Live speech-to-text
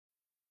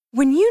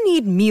When you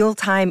need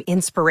mealtime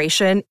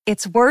inspiration,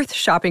 it's worth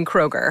shopping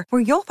Kroger,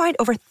 where you'll find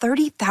over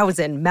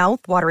 30,000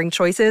 mouth-watering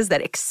choices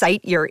that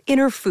excite your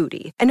inner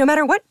foodie. And no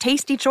matter what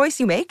tasty choice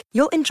you make,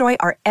 you'll enjoy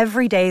our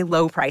everyday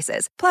low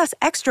prices, plus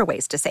extra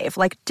ways to save,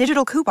 like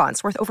digital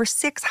coupons worth over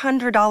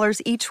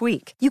 $600 each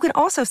week. You can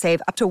also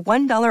save up to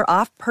 $1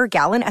 off per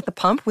gallon at the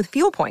pump with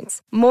fuel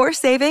points. More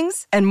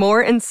savings and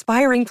more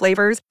inspiring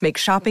flavors make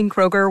shopping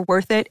Kroger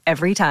worth it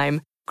every time.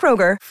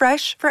 Kroger,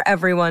 fresh for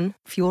everyone.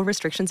 Fuel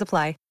restrictions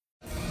apply.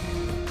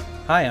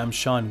 Hi, I'm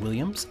Sean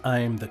Williams.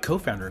 I'm the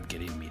co-founder of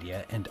Gideon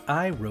Media, and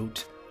I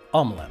wrote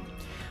Amalem.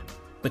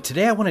 But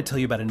today I want to tell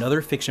you about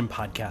another fiction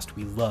podcast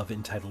we love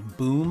entitled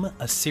Boom,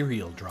 a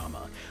Serial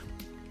Drama.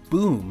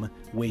 Boom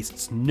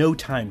wastes no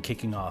time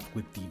kicking off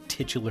with the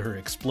titular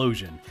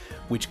explosion,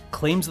 which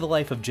claims the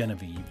life of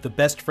Genevieve, the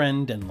best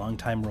friend and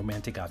longtime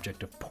romantic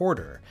object of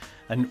Porter,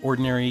 an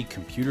ordinary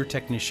computer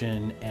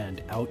technician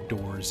and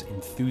outdoors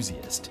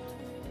enthusiast.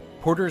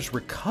 Porter's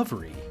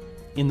recovery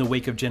in the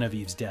wake of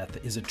Genevieve's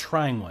death is a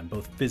trying one,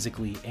 both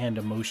physically and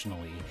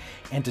emotionally.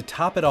 And to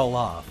top it all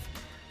off,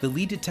 the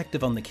lead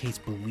detective on the case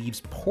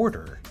believes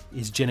Porter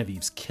is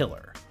Genevieve's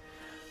killer.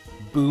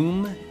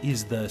 Boom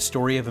is the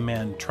story of a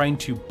man trying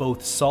to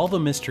both solve a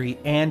mystery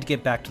and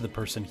get back to the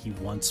person he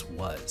once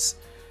was.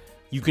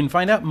 You can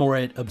find out more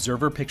at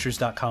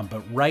observerpictures.com,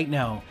 but right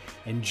now,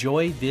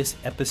 enjoy this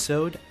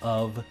episode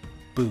of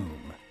Boom.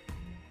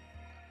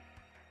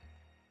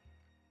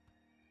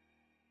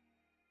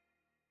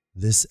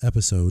 This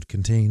episode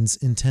contains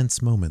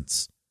intense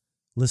moments.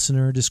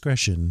 Listener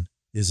discretion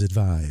is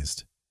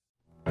advised.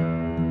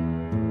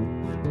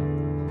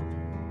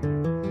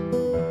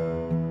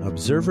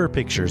 Observer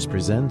Pictures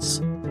presents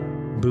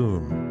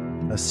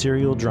Boom, a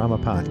serial drama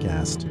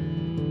podcast,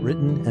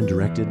 written and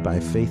directed by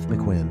Faith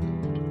McQuinn.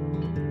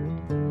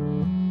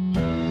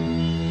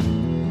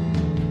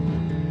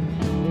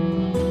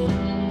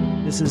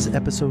 This is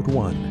Episode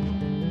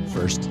 1,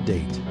 First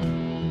Date.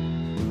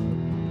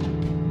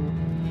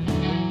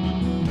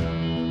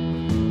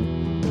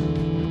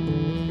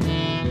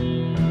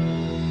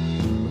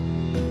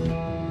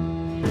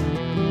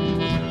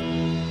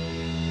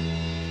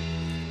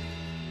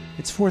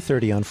 It's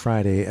 4:30 on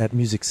Friday at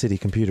Music City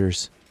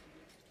Computers.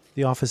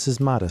 The office is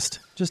modest,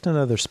 just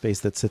another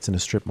space that sits in a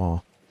strip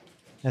mall.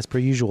 As per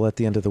usual at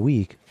the end of the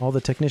week, all the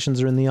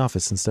technicians are in the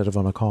office instead of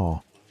on a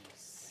call.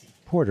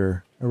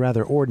 Porter, a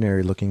rather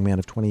ordinary-looking man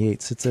of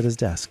 28, sits at his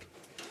desk.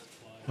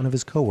 One of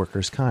his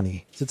coworkers,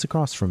 Connie, sits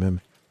across from him,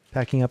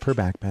 packing up her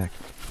backpack.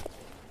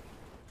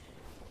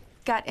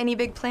 Got any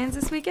big plans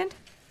this weekend?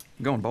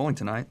 I'm going bowling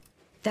tonight.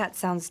 That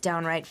sounds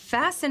downright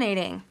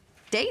fascinating.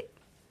 Date?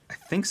 I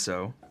think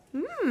so.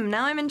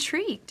 Now I'm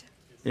intrigued.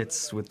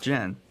 It's with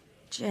Jen.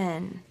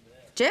 Jen?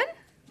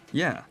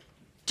 Yeah.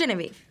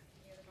 Genevieve.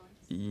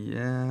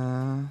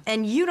 Yeah.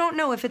 And you don't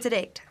know if it's a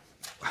date?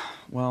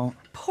 Well...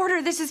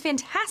 Porter, this is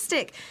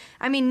fantastic.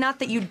 I mean, not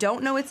that you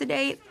don't know it's a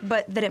date,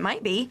 but that it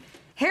might be.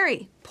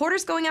 Harry,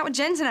 Porter's going out with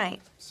Jen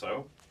tonight.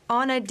 So?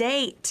 On a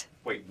date.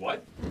 Wait,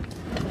 what?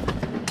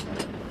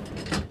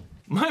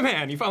 My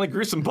man, you finally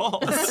grew some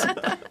balls.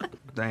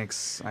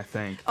 Thanks, I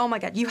think. Oh my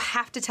God, you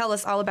have to tell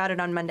us all about it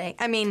on Monday.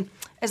 I mean,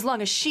 as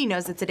long as she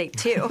knows it's a date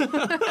too.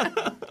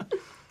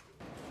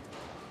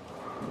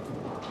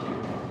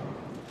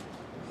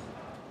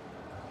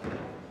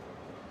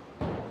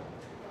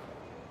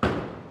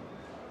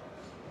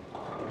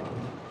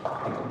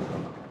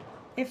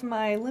 If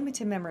my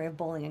limited memory of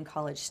bowling in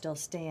college still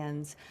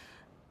stands,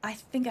 I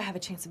think I have a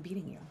chance of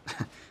beating you.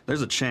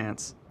 There's a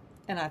chance.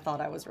 And I thought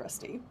I was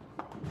rusty.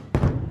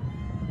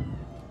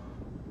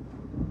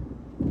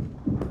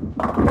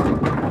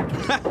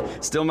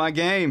 Still my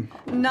game.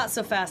 Not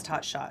so fast,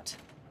 hotshot.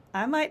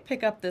 I might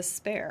pick up this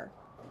spare.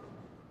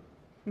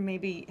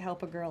 Maybe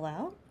help a girl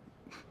out?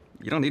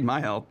 You don't need my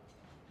help.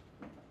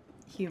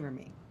 Humor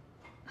me.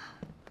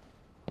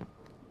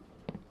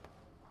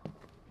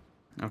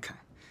 Okay.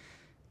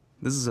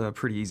 This is a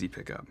pretty easy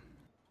pickup.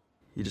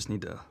 You just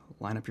need to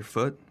line up your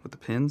foot with the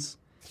pins.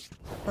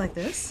 Like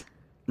this?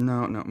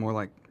 No, more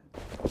like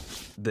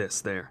this,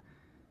 there.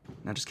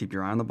 Now just keep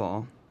your eye on the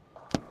ball.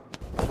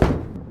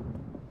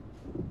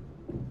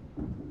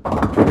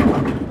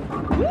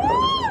 Woo!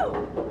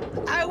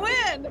 I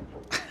win!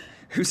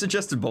 Who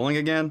suggested bowling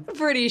again?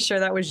 Pretty sure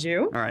that was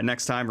you. All right,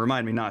 next time,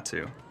 remind me not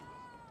to.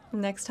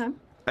 Next time?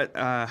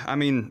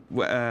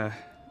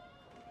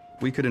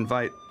 We could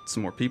invite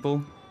some more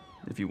people,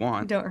 if you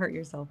want. Don't hurt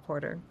yourself,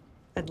 Porter.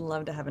 I'd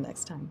love to have a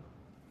next time.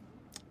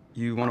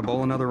 You want to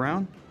bowl another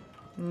round?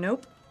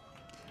 Nope.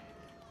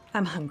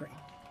 I'm hungry.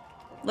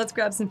 Let's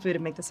grab some food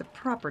and make this a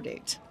proper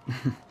date.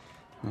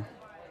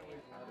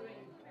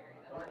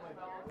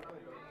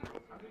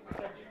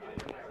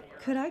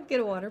 Could I get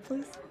a water,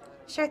 please?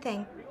 Sure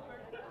thing.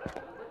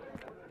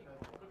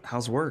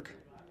 How's work?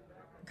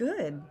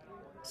 Good.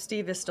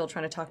 Steve is still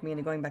trying to talk me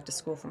into going back to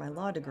school for my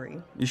law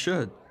degree. You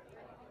should.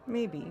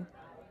 Maybe.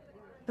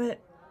 But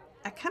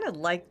I kind of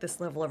like this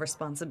level of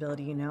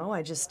responsibility, you know?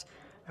 I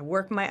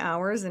work my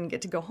hours and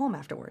get to go home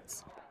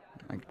afterwards.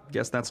 I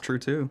guess that's true,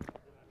 too.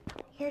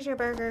 Here's your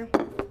burger.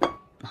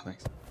 Oh,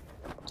 thanks.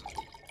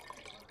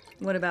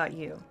 What about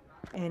you?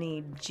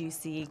 Any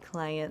juicy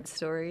client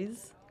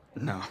stories?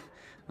 No,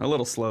 a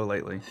little slow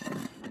lately.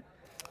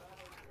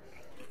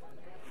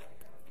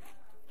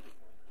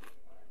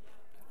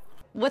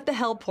 What the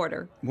hell,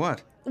 Porter?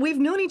 What? We've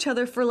known each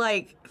other for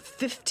like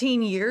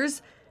 15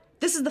 years.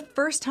 This is the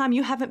first time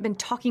you haven't been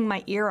talking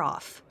my ear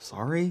off.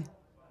 Sorry?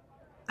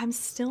 I'm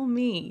still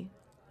me.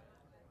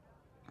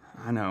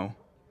 I know.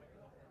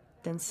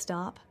 Then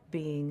stop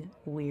being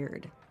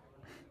weird.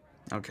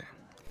 Okay.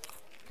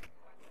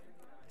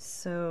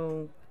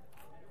 So,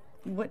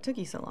 what took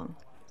you so long?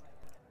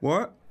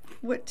 What?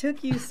 What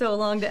took you so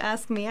long to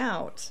ask me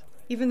out?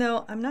 Even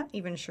though I'm not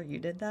even sure you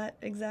did that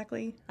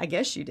exactly. I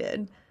guess you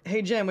did.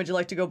 Hey, Jen, would you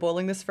like to go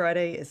bowling this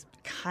Friday? Is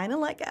kind of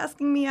like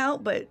asking me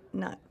out, but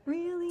not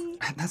really.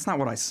 That's not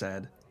what I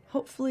said.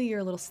 Hopefully you're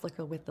a little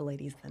slicker with the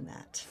ladies than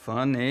that.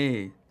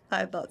 Funny.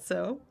 I thought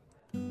so.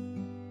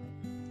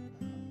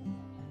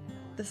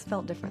 This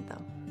felt different,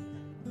 though.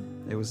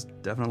 It was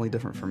definitely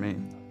different for me.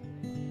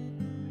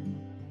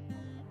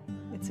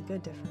 It's a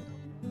good different.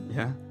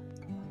 Yeah?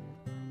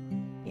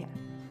 Yeah.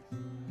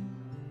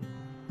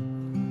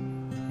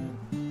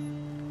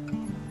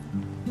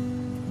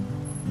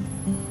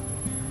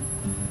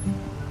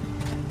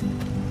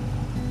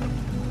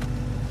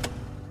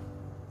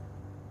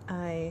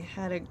 I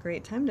had a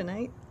great time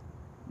tonight.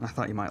 I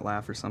thought you might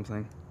laugh or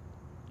something.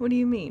 What do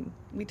you mean?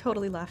 We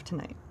totally laughed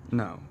tonight.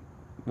 No.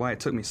 Why it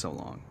took me so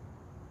long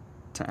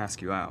to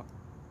ask you out.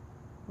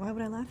 Why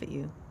would I laugh at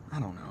you? I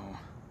don't know.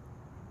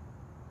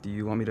 Do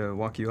you want me to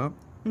walk you up?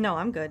 No,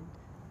 I'm good.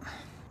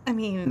 I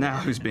mean... Now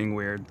who's being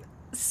weird?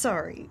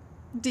 Sorry.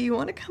 Do you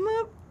want to come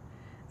up?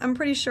 I'm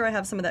pretty sure I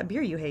have some of that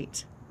beer you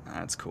hate.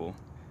 That's cool.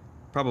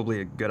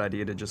 Probably a good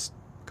idea to just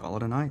call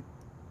it a night.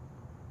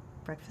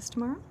 Breakfast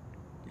tomorrow?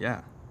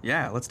 Yeah,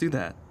 let's do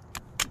that.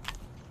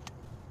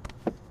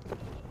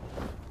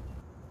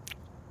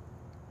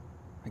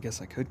 I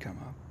guess I could come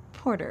up.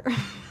 Porter.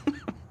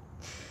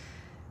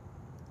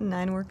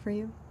 9 work for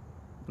you?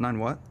 9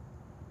 what?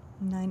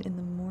 9 in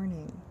the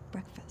morning.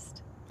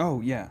 Breakfast.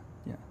 Oh, yeah.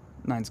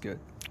 9's good.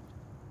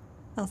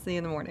 I'll see you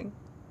in the morning.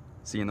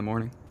 See you in the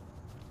morning.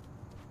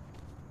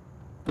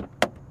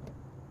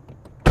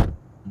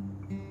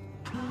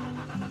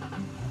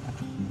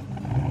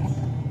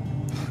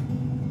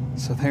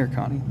 So there,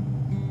 Connie.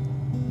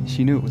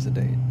 She knew it was a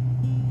date.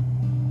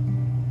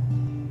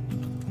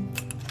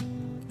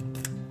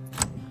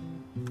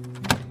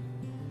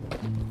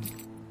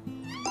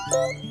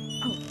 Oh,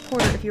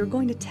 Porter, if you were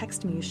going to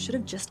text me, you should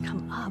have just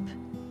come up.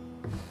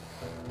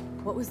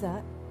 What was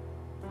that?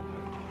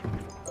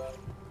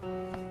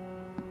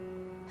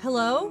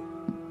 Hello?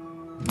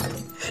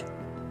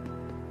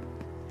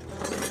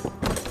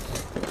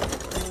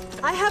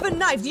 I have a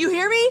knife. Do you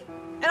hear me?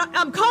 And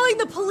I'm calling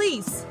the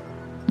police.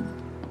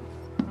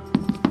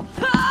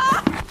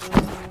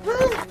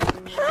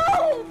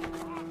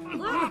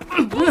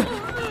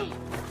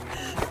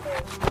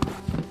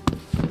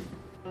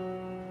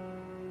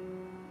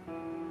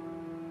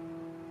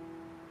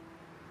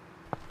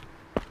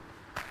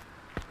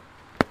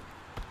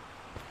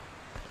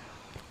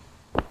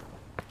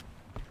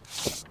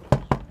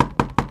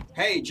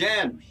 Hey,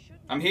 Jen!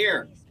 I'm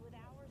here!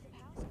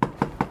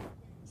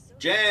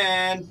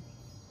 Jen!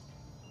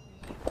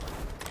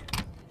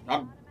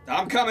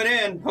 I'm coming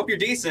in. Hope you're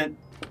decent.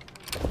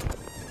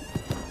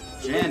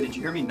 Jen, did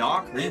you hear me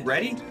knock? Are you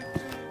ready?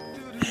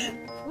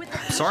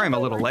 Sorry I'm a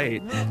little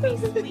late.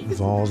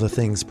 Of all the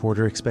things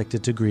Porter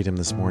expected to greet him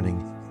this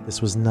morning,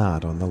 this was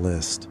not on the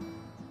list.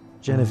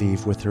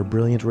 Genevieve, with her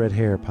brilliant red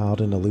hair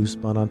piled in a loose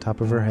bun on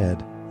top of her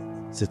head,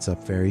 sits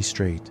up very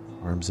straight,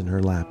 arms in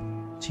her lap.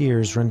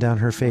 Tears run down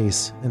her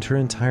face, and her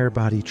entire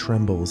body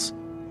trembles,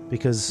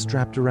 because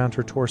strapped around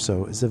her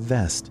torso is a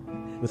vest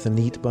with a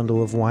neat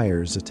bundle of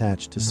wires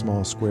attached to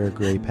small square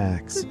gray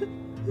packs.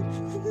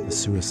 A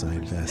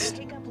suicide vest.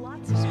 Take up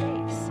lots of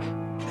space.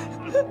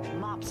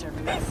 Mops are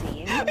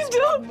messy and use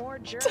Don't more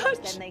germs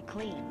touch than they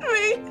clean.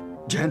 Me.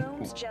 Jen,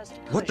 Rooms just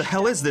what the push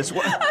hell is this?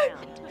 What?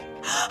 around.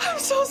 I'm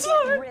so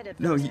sorry. Rid of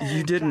No, those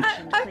you didn't.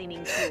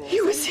 cleaning tools.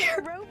 He was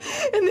here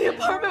in the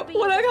apartment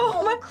when I got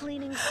home.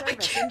 Cleaning I service in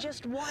can't.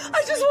 just one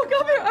I just woke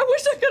up here. I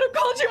wish I could have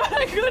called you, but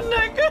I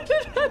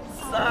couldn't. I'm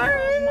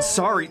sorry.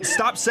 Sorry,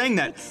 stop saying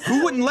that.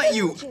 Who wouldn't let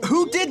you?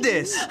 Who did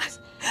this?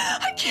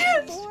 I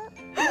can't. Before,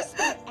 I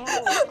spent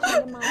hours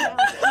cleaning my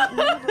house. It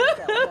never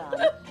felt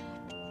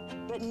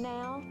done. But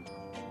now,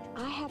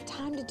 I have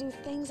time to do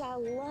things I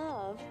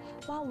love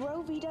while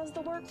Rovi does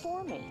the work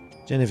for me.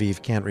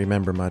 Genevieve can't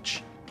remember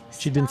much.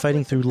 She'd been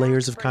fighting through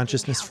layers of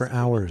consciousness for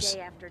hours.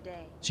 Day after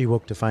day. She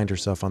woke to find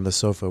herself on the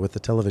sofa with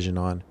the television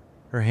on,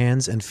 her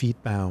hands and feet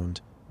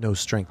bound, no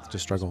strength to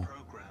struggle.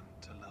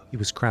 He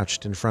was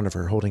crouched in front of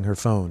her, holding her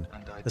phone,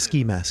 a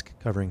ski mask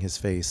covering his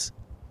face,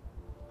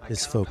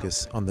 his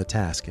focus on the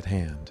task at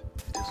hand.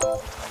 It is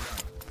all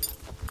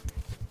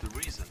the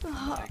reason for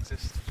my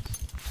existence.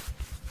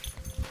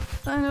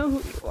 I know who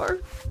you are.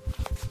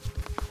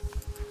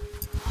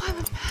 Oh, I'm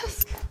a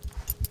mask.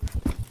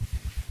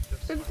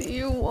 What do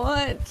you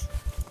want?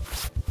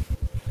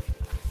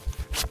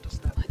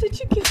 Why did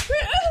you give me?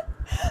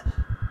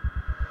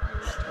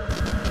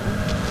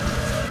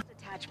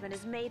 and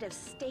is made of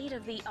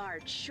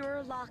state-of-the-art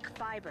Sure-Lock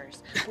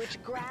fibers,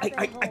 which grab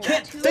I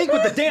can't think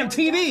with the damn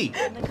TV!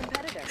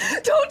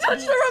 Don't touch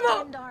the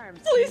remote!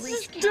 Please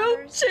just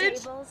don't change.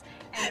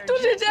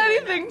 Don't change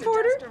anything,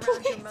 Porter.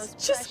 Please,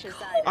 just.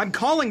 I'm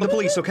calling the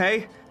police,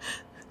 okay?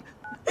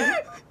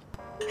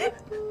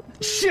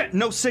 Shit,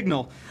 no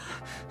signal.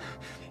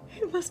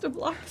 You must have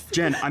locked.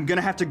 Jen, I'm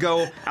gonna have to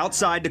go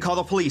outside to call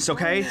the police,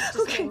 okay?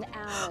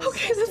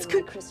 Okay, that's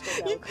good.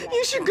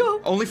 You should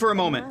go. Only for a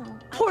moment.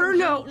 Porter,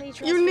 no.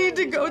 You need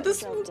to go.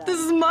 This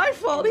is my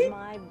fault.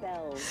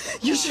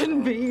 You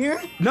shouldn't be here.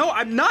 No,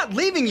 I'm not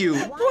leaving you.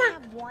 Porter,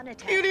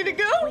 you need to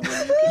go.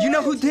 You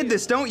know who did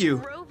this, don't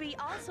you?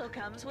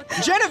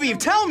 Genevieve,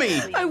 tell me!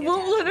 I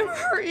won't let him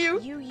hurt you.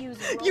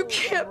 You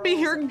can't be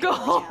here.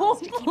 Go,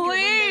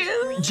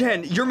 please.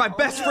 Jen, you're my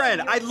best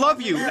friend. I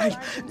love you.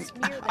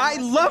 I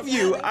love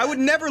you. I would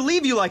never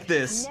leave you like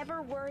this.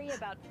 Never worry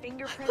about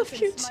fingerprints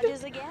and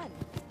smudges again.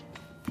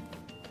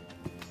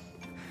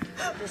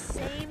 The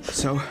same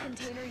So,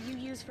 container you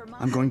use for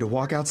I'm going to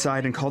walk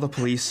outside and call the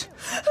police.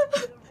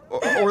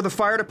 Or the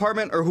fire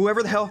department, or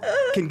whoever the hell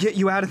can get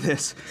you out of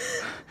this.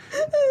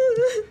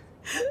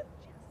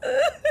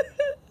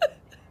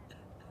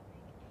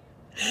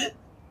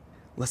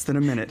 Less than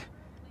a minute,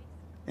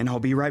 and I'll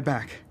be right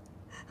back.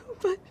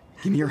 But...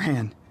 Give me your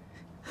hand.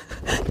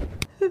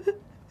 You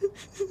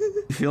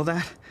feel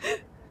that?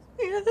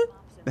 Yeah.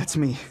 That's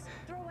me.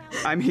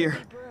 I'm here.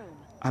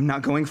 I'm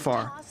not going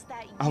far.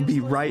 I'll be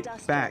right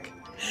back.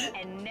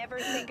 And never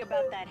think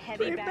about that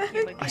heavy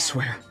vacuum again. I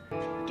swear.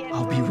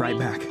 I'll be right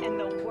back. And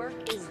the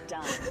work is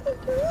done.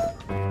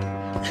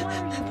 What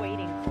are you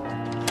waiting for?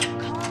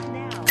 Call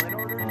now in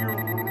order to...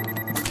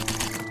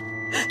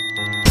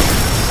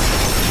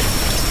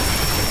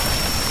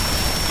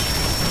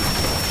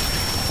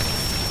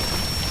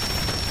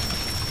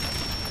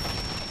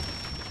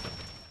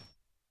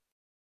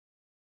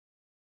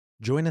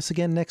 Join us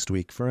again next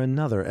week for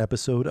another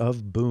episode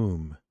of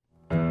Boom.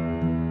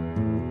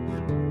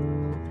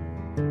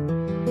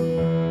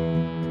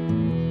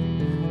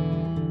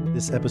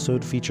 This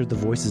episode featured the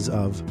voices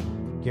of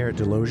Garrett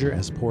Delosier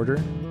as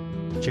Porter,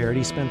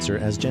 Charity Spencer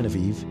as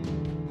Genevieve,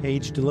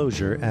 Paige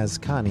Delosier as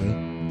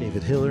Connie,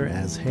 David Hiller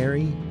as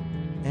Harry,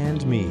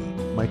 and me,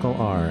 Michael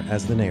R.,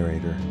 as the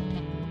narrator.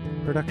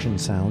 Production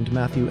sound,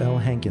 Matthew L.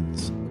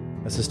 Hankins.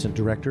 Assistant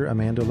Director,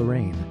 Amanda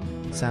Lorraine.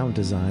 Sound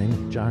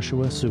design,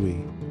 Joshua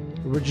Sui.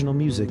 Original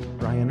music,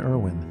 Brian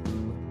Irwin.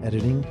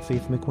 Editing,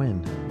 Faith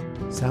McQuinn.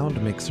 Sound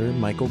mixer,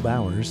 Michael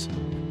Bowers.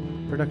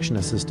 Production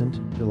assistant,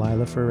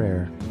 Delilah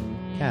Ferrer.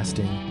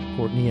 Casting,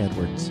 Courtney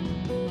Edwards.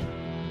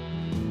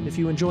 If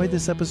you enjoyed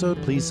this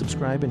episode, please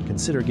subscribe and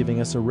consider giving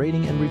us a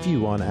rating and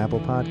review on Apple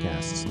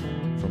Podcasts.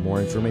 For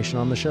more information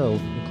on the show,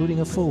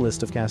 including a full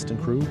list of cast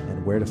and crew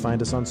and where to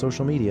find us on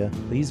social media,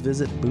 please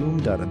visit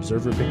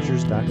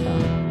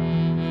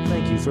boom.observerpictures.com.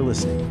 Thank you for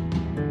listening.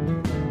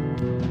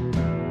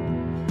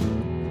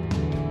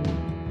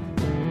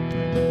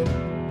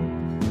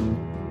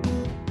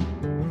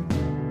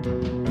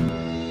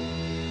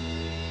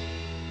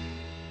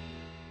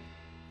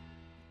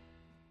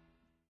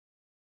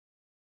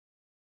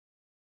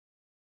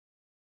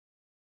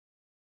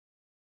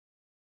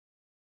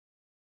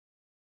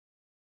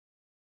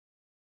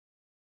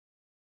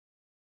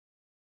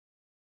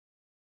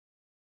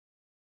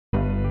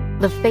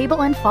 The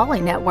Fable and Folly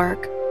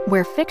Network,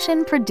 where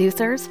fiction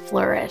producers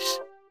flourish.